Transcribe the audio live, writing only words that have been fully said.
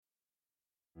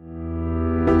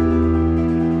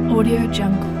Audio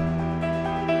Jungle.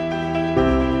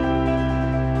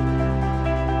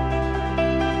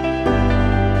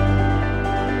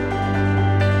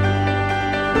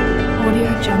 Audio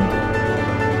Jungle.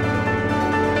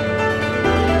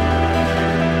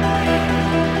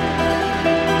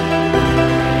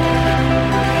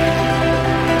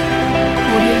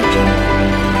 Audio Jungle.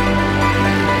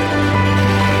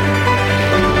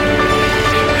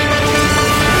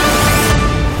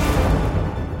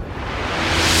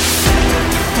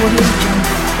 Audio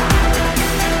Jungle.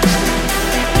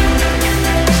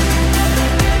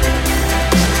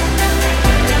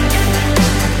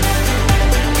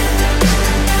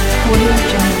 Audio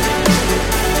Jungle.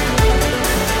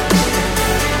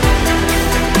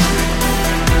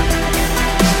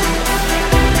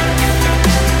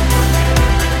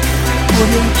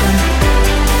 Audio Jungle.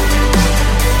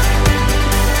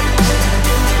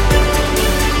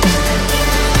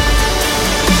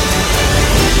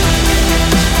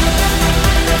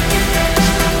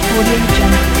 Audio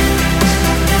Jungle. Audio Jungle.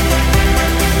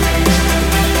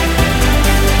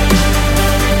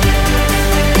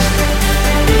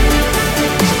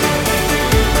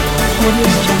 Audio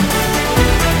Jungle.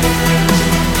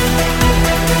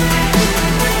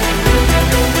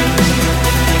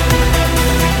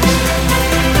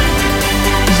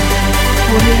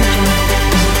 Audio Jungle.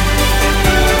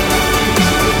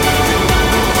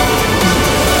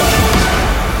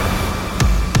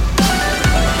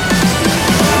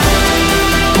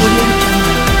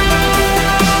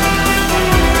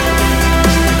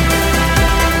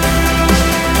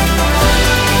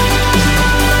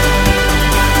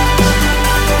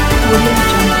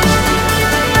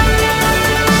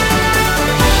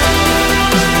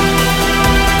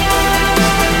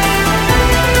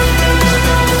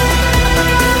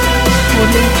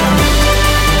 Audio Jungle. Audio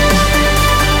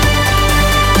Jungle.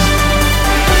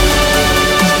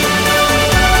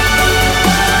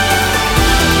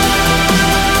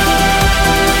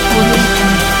 Audio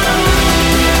Jungle.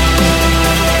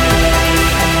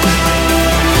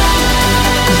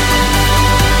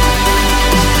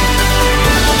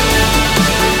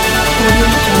 Audio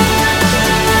Jungle.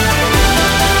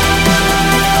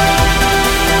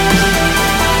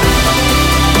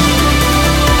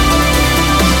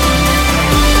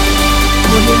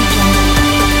 Audio Jungle.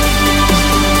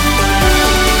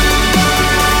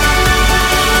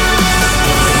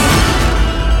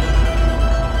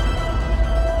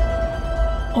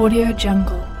 Audio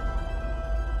Jungle.